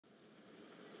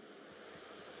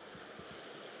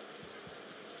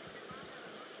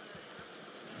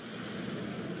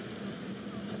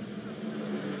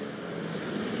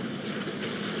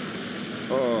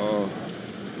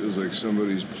like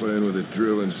somebody's playing with a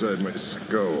drill inside my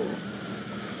skull.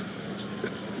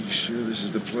 You sure this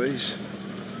is the place?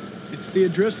 It's the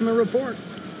address in the report.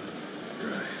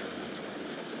 Right.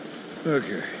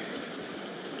 Okay.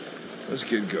 Let's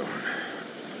get going.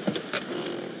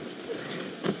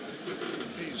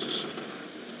 Jesus.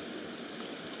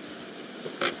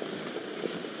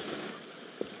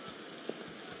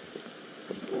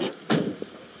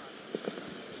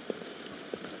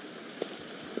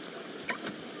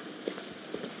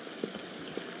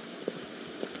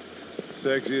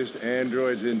 Sexiest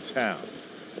androids in town.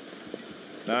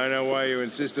 Now I know why you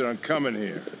insisted on coming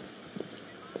here.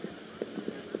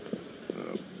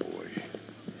 Oh, boy.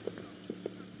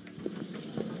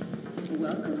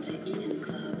 Welcome to Eden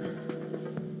Club.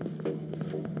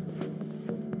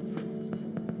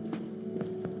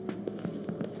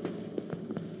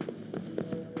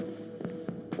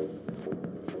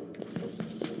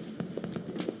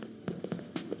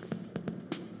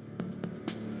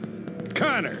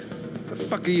 Connor! The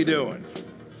fuck are you doing?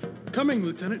 Coming,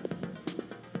 Lieutenant.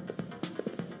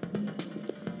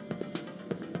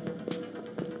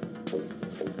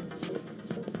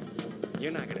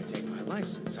 You're not gonna take my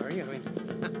license, are you? I mean,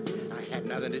 I had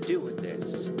nothing to do with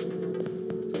this.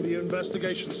 The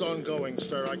investigation's ongoing,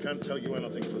 sir. I can't tell you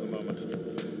anything for the moment.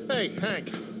 Hey, Hank.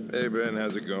 Hey, Ben,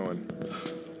 how's it going?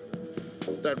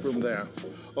 It's that room there.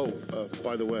 Oh,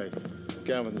 by the way,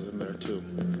 Gavin's in there, too.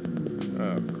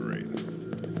 Oh, great.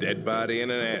 Dead body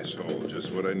and an asshole,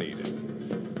 just what I needed.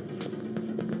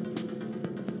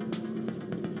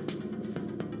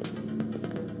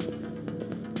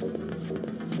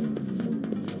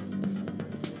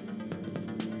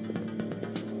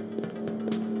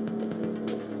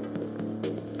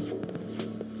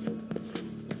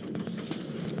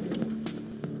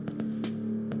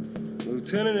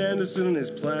 Lieutenant Anderson and his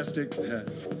plastic hat.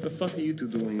 What the fuck are you two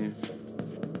doing here?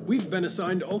 We've been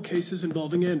assigned all cases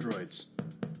involving androids.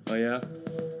 Oh, yeah?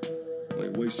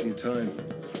 Like wasting your time.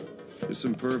 There's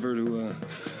some pervert who,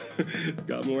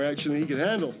 got more action than he could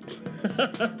handle.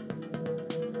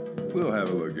 We'll have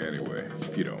a look anyway,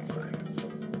 if you don't mind.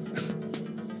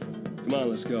 Come on,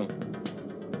 let's go.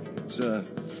 It's,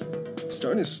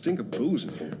 starting to stink of booze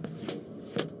in here.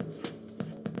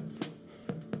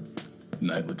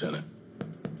 Night, Lieutenant.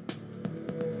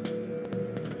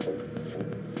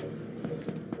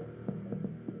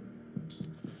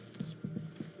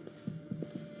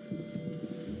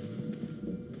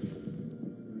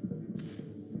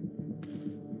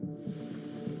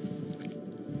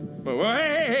 Oh,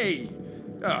 hey!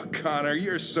 Oh, Connor,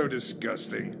 you're so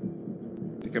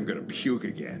disgusting. I think I'm gonna puke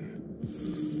again.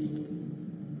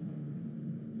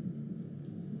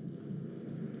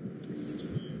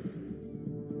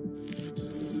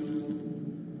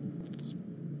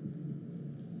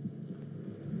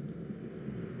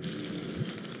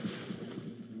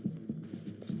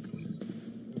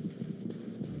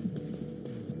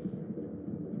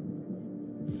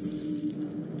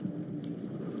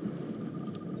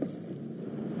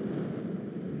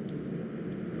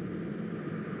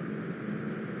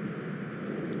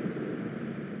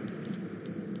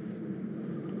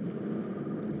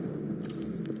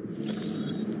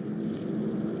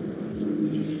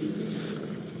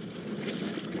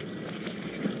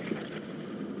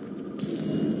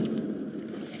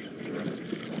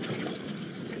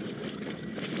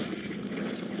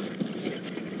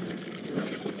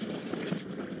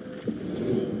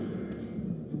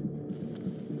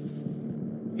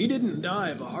 He didn't die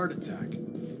of a heart attack.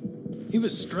 He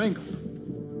was strangled.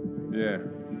 Yeah,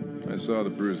 I saw the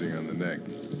bruising on the neck.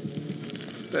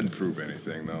 Doesn't prove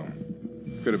anything, though.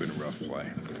 Could have been rough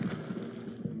play.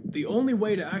 The only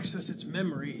way to access its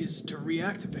memory is to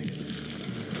reactivate it.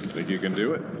 Think you can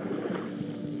do it?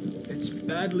 It's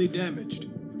badly damaged.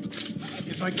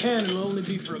 If I can, it'll only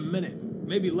be for a minute,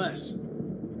 maybe less.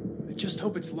 I just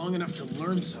hope it's long enough to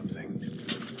learn something.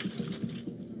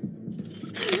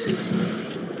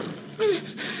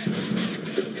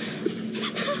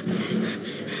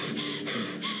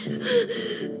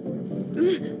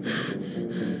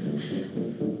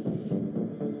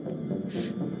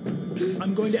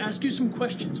 I'm going to ask you some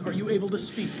questions. Are you able to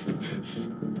speak?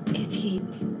 Is he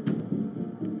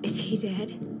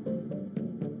dead?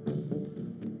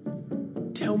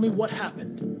 Tell me what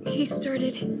happened. He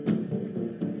started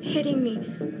hitting me.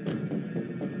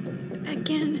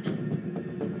 Again.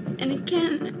 And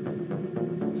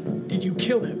again. Did you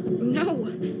kill him? No.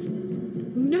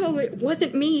 No, it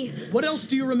wasn't me. What else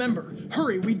do you remember?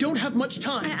 Hurry, we don't have much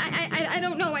time. I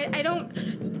don't know. I don't know.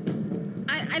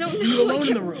 Were you alone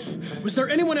in the room? Was there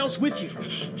anyone else with you?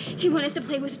 He wanted us to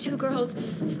play with two girls.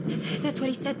 That's what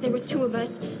he said. There was two of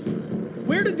us.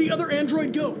 Where did the other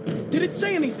android go? Did it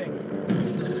say anything?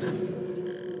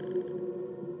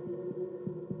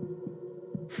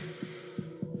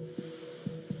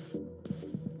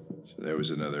 So there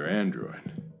was another android.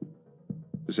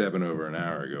 This happened over an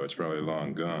hour ago. It's probably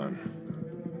long gone.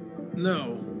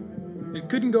 No. It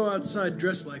couldn't go outside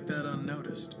dressed like that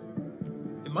unnoticed.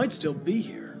 It might still be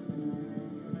here.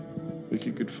 Think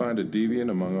you could find a deviant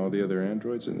among all the other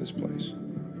androids in this place?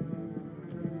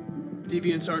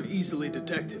 Deviants aren't easily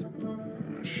detected. Oh,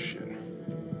 shit.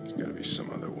 There's gotta be some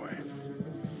other way.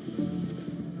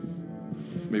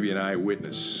 Maybe an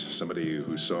eyewitness, somebody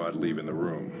who saw it leaving the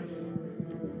room.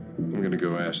 I'm gonna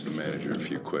go ask the manager a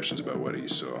few questions about what he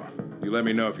saw. You let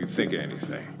me know if you think of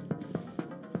anything.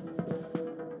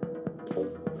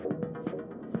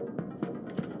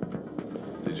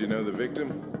 Did you know the victim?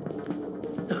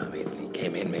 No, I mean, he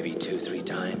came in maybe 2-3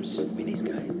 times. I mean, these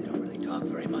guys, they don't really talk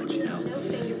very much, you know? No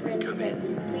fingerprints. Come in,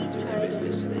 Please do try their again.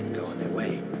 business, and then go on their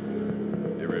way.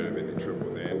 You ever had any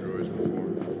trouble with androids before?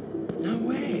 No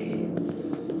way.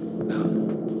 Oh,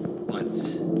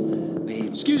 once. We...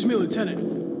 Excuse me, Lieutenant.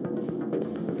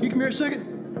 Can you come here a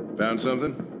second? Found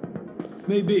something?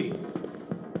 Maybe.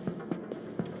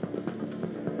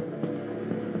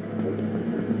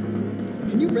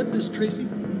 Can you rent this, Tracy?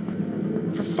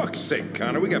 For fuck's sake,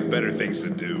 Connor, we got better things to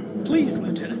do. Please,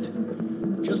 Lieutenant.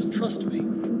 Just trust me.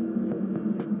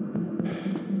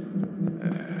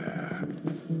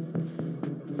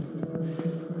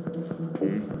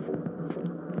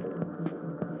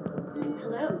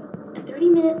 Hello. A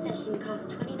 30-minute session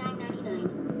costs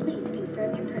 $29.99. Please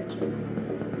confirm your purchase.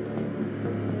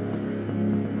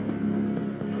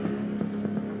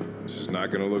 This is not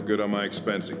gonna look good on my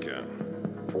expense account.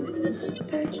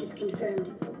 Purchase confirmed.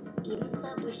 Eden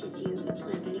Club wishes you a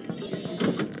pleasant experience.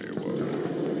 You're welcome.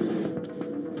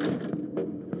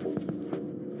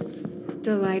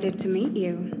 Delighted to meet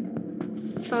you.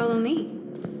 Follow me.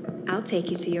 I'll take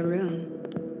you to your room.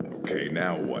 Okay,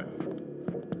 now what?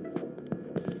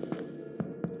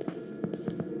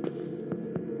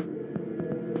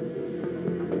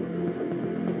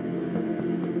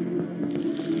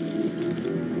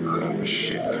 Oh,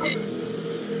 shit.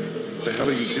 What the hell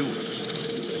are you doing?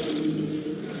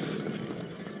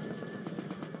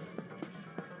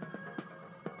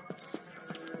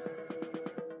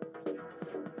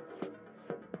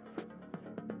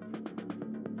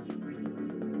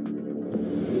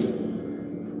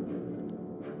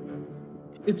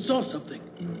 It saw something.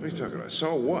 What are you talking about?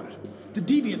 Saw what? The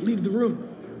deviant leave the room.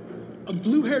 A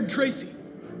blue-haired Tracy.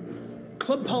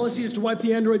 Club policy is to wipe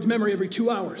the android's memory every 2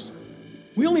 hours.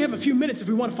 We only have a few minutes if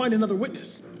we want to find another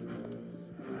witness.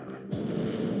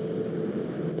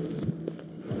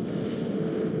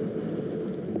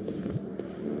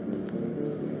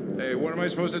 Hey, what am I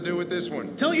supposed to do with this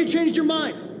one? Tell it you changed your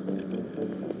mind.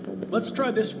 Let's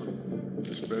try this one.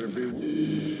 This better be...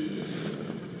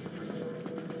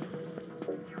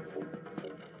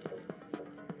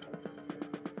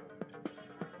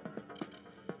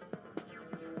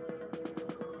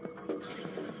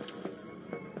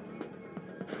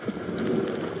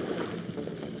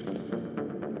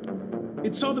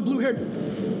 It saw the blue-haired...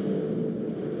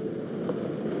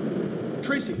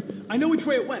 Tracy, I know which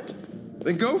way it went.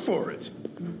 Then go for it.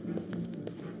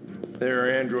 There are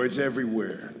androids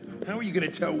everywhere. How are you gonna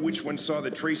tell which one saw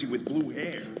the Tracy with blue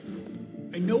hair?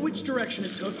 I know which direction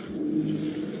it took.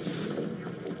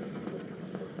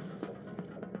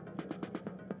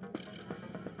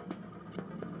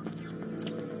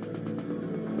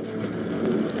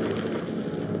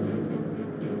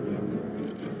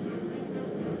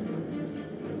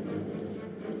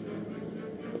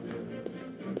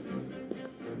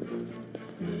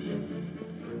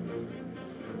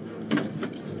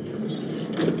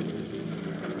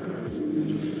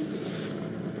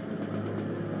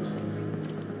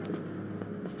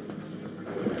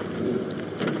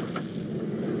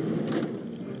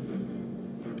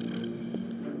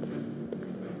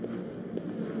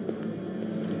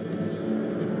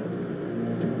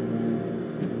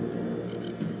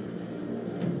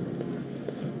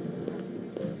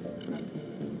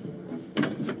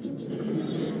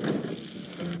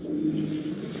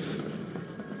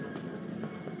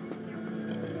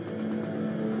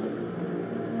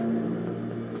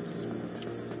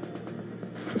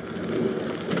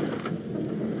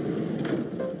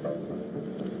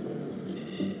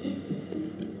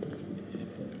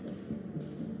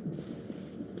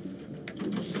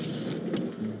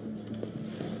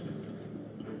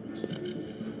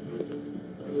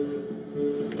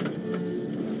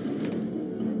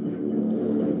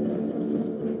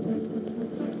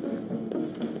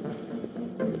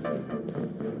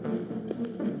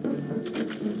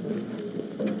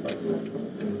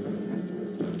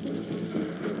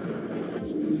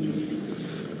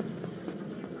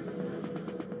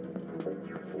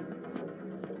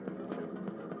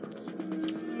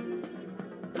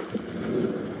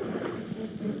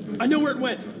 know where it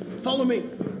went. Follow me.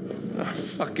 Ah,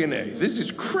 fucking A. This is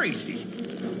crazy.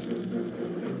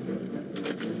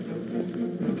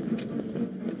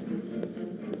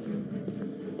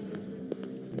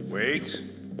 Wait.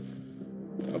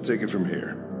 I'll take it from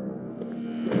here.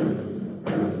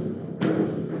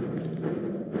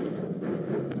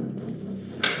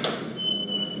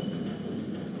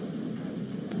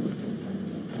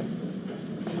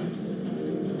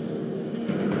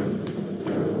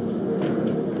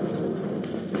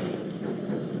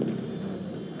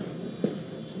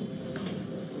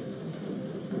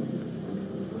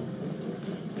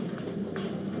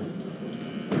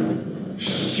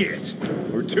 Shit!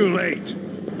 We're too late.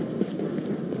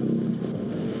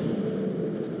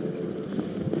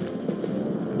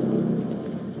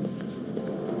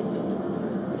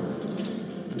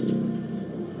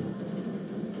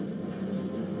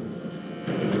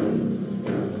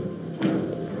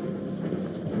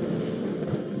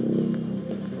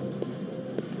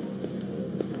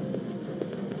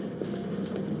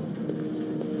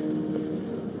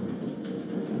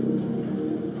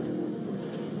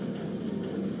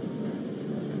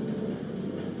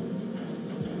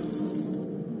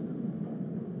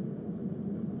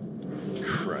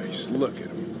 Look at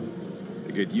them.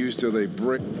 They get used till they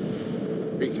break,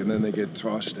 and then they get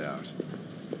tossed out.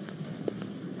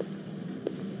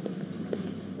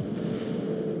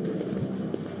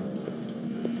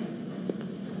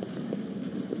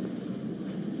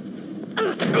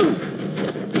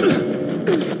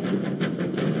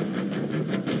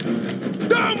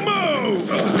 Don't move!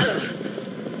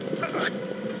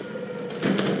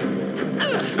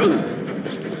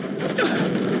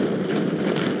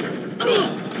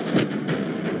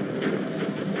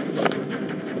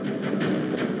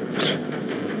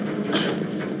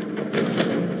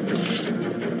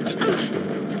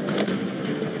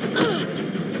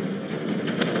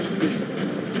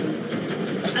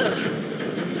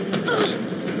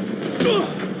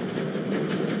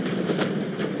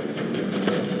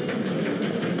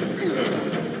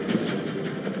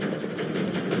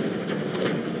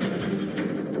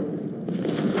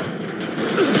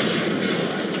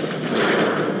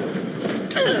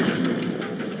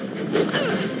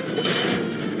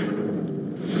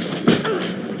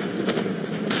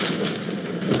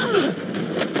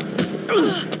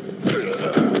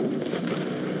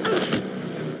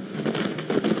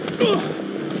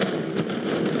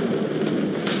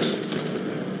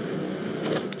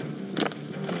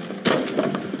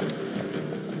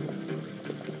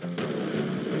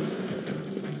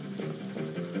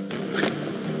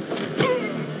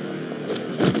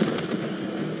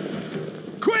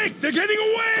 They're getting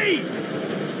away!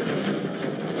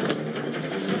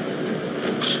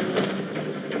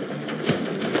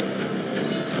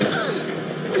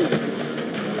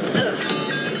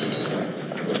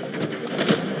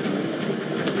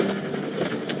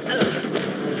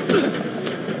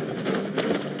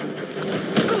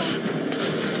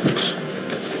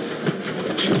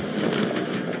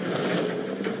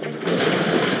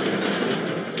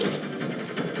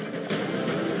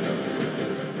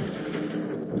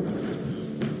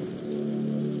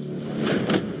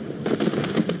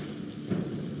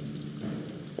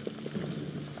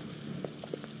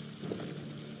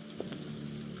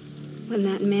 When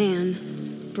that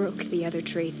man broke the other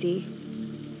Tracy,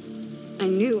 I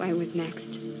knew I was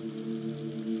next.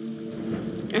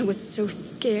 I was so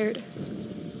scared.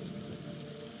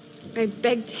 I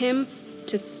begged him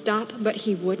to stop, but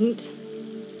he wouldn't.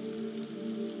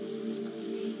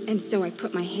 And so I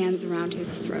put my hands around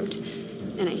his throat,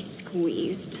 and I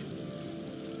squeezed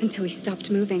until he stopped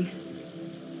moving.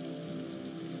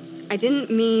 I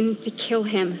didn't mean to kill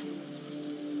him.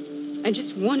 I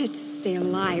just wanted to stay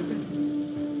alive.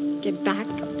 Get back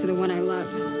to the one I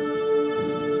love.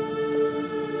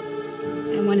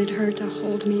 I wanted her to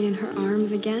hold me in her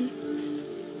arms again.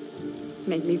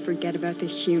 Make me forget about the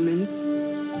humans,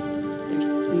 their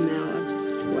smell of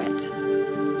sweat,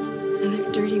 and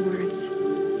their dirty words.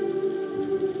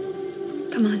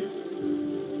 Come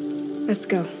on, let's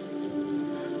go.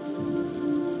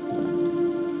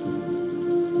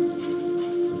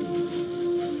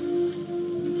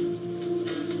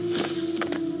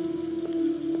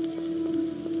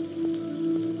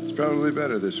 It's probably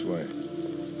better this way.